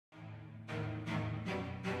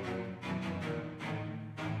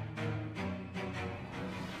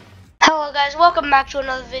Hello guys, welcome back to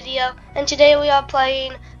another video, and today we are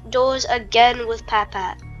playing Doors again with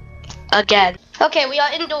Pat. Again. Okay, we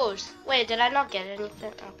are indoors. Wait, did I not get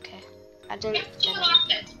anything? Okay. I didn't get anything. Oh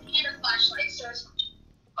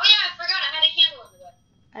yeah, I forgot I had a candle over there.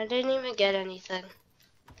 I didn't even get anything.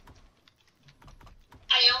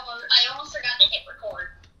 I almost forgot to hit record.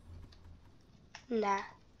 Nah.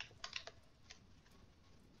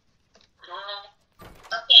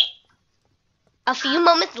 Okay. A few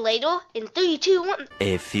moments later, in 3, 2, 1.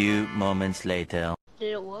 A few moments later.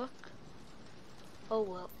 Did it work? Oh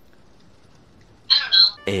well. I don't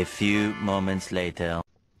know. A few moments later.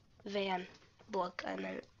 Van. Book, I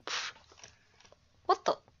meant. What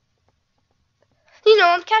the? You know,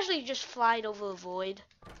 I'm casually just flying over a void.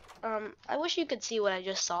 I wish you could see what I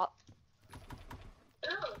just saw.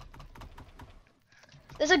 Ooh.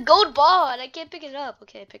 There's a gold ball and I can't pick it up.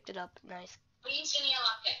 Okay, I picked it up. Nice. Please give me a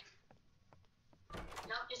lockpick.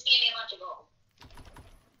 Nope, just give me a bunch of gold.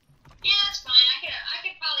 Yeah, that's fine. I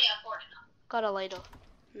could probably afford it now. Got a lighter.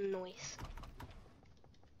 Nice.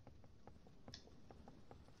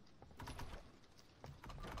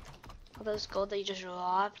 All those gold that you just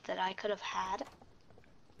robbed that I could have had.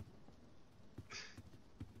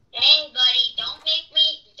 Hey, buddy, don't make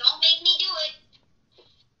me do it.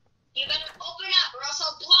 You better open up or else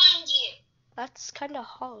I'll blind you. That's kind of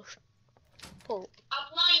harsh. Oh, I'll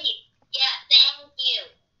blind you. Yeah, thank you.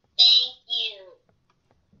 Thank you.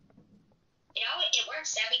 You know, it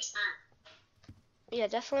works every time. yeah,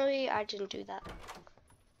 definitely I didn't do that.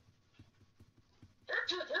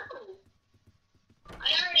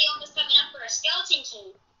 I already almost coming up for a skeleton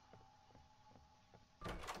key.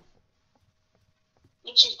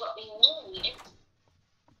 Which is what we need.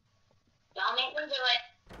 Don't make me do it.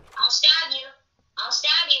 I'll stab you. I'll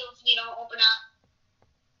stab you if you don't open up.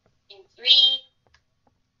 In 3,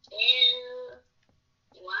 2,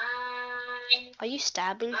 1. Are you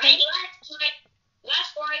stabbing him? Alright, left for it.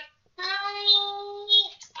 Left for it.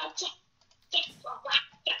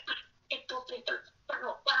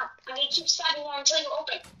 I'm gonna keep stabbing you until you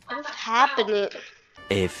open. What's happening?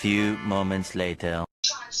 A few moments later.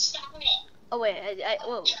 Oh wait,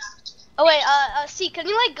 whoa. Oh wait, see, can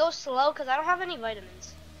you like go slow? Cause I don't have any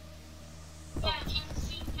vitamins. Run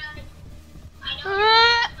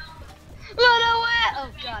away! Oh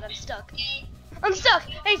god, I'm stuck. I'm stuck.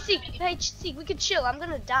 Hey, see, we can chill. I'm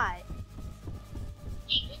gonna die.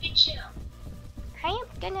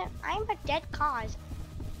 I'm a dead cause.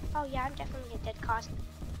 Oh yeah, I'm definitely a dead cause.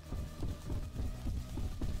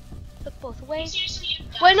 Look both ways.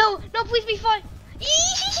 Wait, no, please be fine.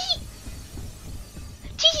 Tee.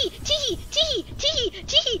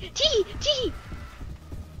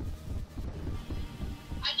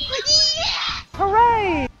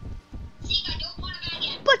 Hooray!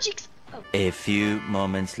 Butt cheeks. Oh, A few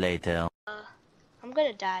moments later. I'm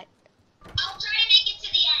gonna die. I'll try to make it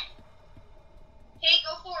to the end. Okay,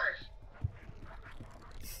 go forward.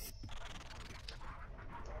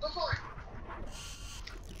 Go forward.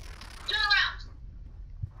 Turn around.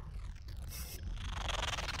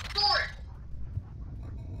 Forward.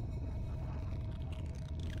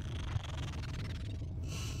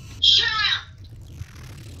 Turn around.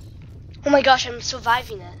 Oh my gosh, I'm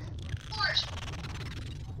surviving it. Forward.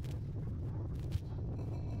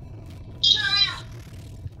 Turn around.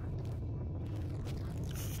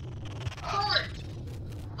 Forward.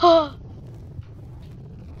 Oh,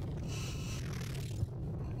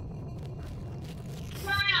 Turn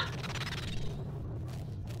around.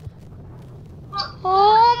 Forward.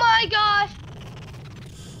 oh my gosh.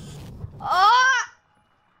 Oh,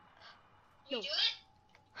 You do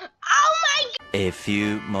it? oh my god. A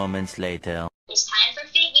few moments later. It's time for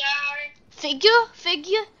figure.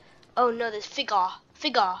 Figure? Oh no, there's figure.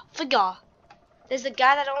 There's the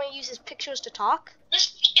guy that only uses pictures to talk.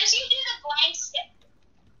 Does you do the blank skip?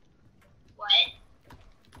 What?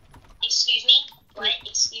 Excuse me? What?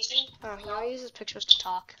 Excuse me? Oh, he only uses pictures to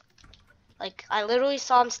talk. Like, I literally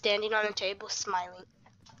saw him standing on a table smiling.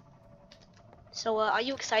 So, are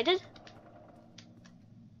you excited?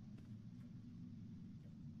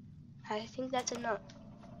 I think that's enough.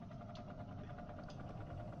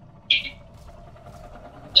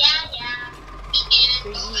 Yeah.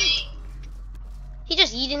 Yeet. He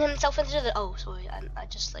just yeeted himself into the. Oh, sorry. I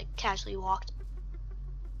just like casually walked.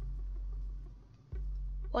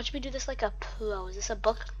 Watch me do this like a pro. Is this a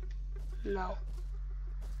book? No.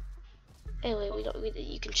 Anyway,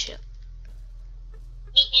 you can chill.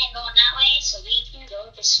 We can't go that way, so we can go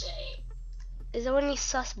this way. Is there any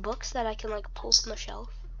sus books that I can like pull from the shelf?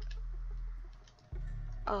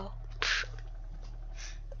 Oh.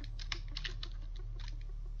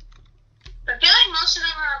 I feel like most Most of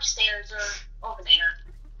them are upstairs or over there.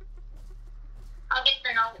 I'll get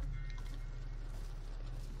the note.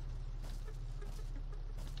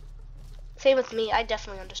 Same with me. I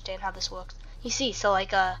definitely understand how this works. You see, so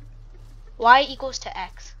like y equals to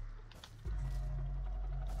x.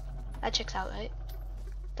 That checks out, right?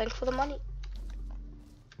 Thanks for the money.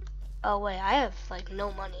 Oh wait, I have like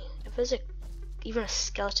no money. If there's even a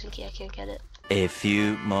skeleton key, I can't get it. A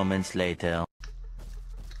few moments later.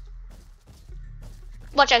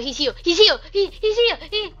 Watch out, he's here. He's here. He's here.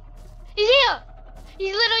 He's here.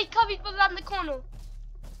 He's literally coming from around the corner.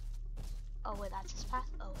 Oh wait, that's his path.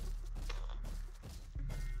 Oh.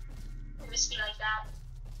 Risky like that.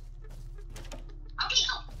 Okay,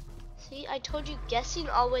 go. See, I told you, guessing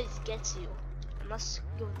always gets you. Unless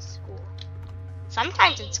you're in school.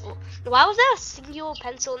 Sometimes in school. Why was there a singular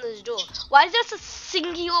pencil in this door? Why is there a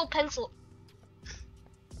singular pencil?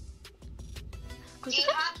 Do you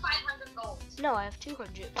have 500 gold? No, I have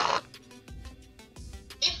 200.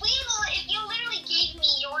 If you literally gave me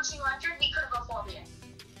your 200, we could have afforded it.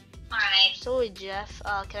 Alright. Sorry, Jeff.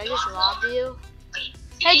 Can I just rob you?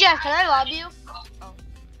 Hey, Jeff, can I rob you? Oh.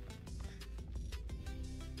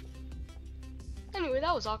 Anyway,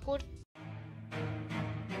 that was awkward.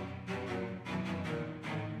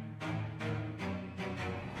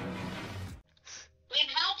 We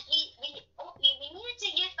needed to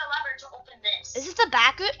use the lever to open this. Is this the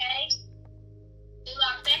back room? Okay. Do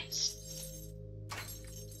lock this.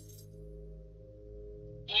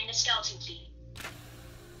 And the skeleton key.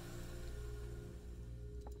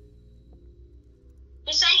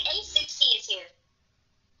 You're saying A60 is here.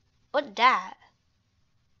 What that?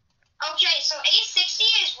 Okay, so A60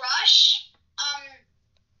 is rush.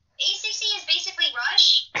 A60 is basically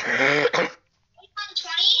rush.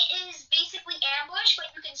 A120 is basically ambush,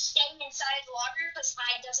 but you can stay inside the locker because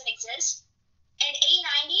hide doesn't exist. And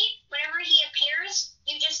A90, whenever he appears,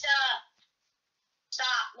 you just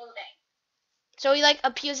stop moving. So he like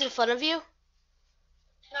appears in front of you?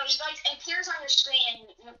 No, he like appears on your screen and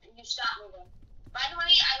you stop moving. By the way,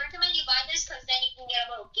 I recommend you buy this because then you can get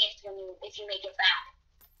a little gift if you make it back.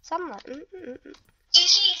 Somewhat. You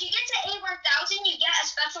see, if you get to A1000, you get a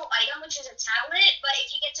special item, which is a tablet. But if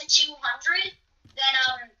you get to 200, then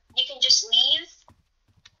you can just leave.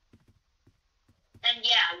 And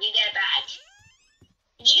yeah, you get a badge.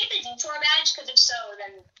 Did you get the detour badge? Because if so,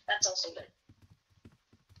 then that's also good.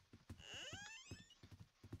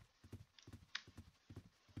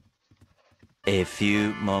 A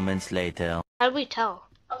few moments later. How do we tell?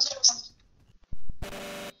 Oh, stop!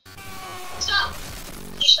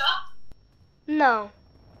 You stop? No.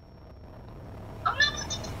 Oh no!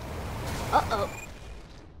 Uh-oh.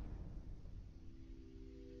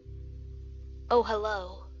 Oh,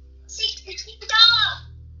 hello. Stop!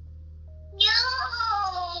 No!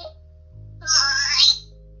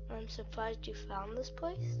 I'm surprised you found this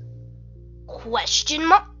place. Question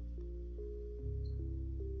mark?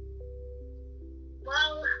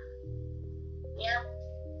 Well, yeah.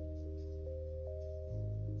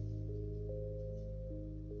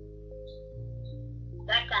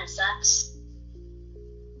 That kind of sucks.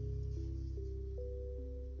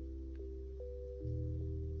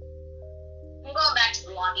 I'm going back to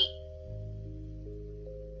the lobby.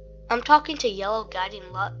 I'm talking to Yellow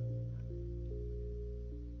Guiding Luck.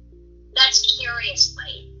 That's curious,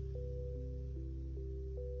 buddy.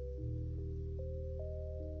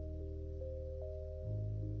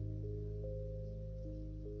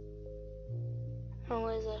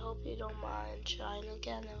 Anyways, I hope you don't mind trying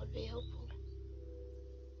again. That would be helpful.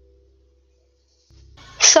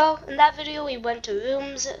 So, in that video, we went to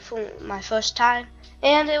rooms for my first time,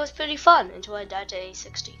 and it was pretty fun until I died to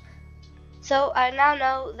A60. So, I now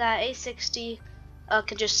know that A60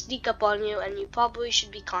 can just sneak up on you, and you probably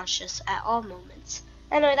should be conscious at all moments.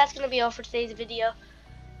 Anyway, that's going to be all for today's video.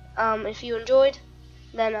 If you enjoyed,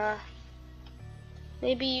 then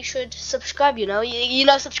maybe you should subscribe, you know. You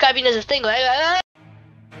know subscribing is a thing, right?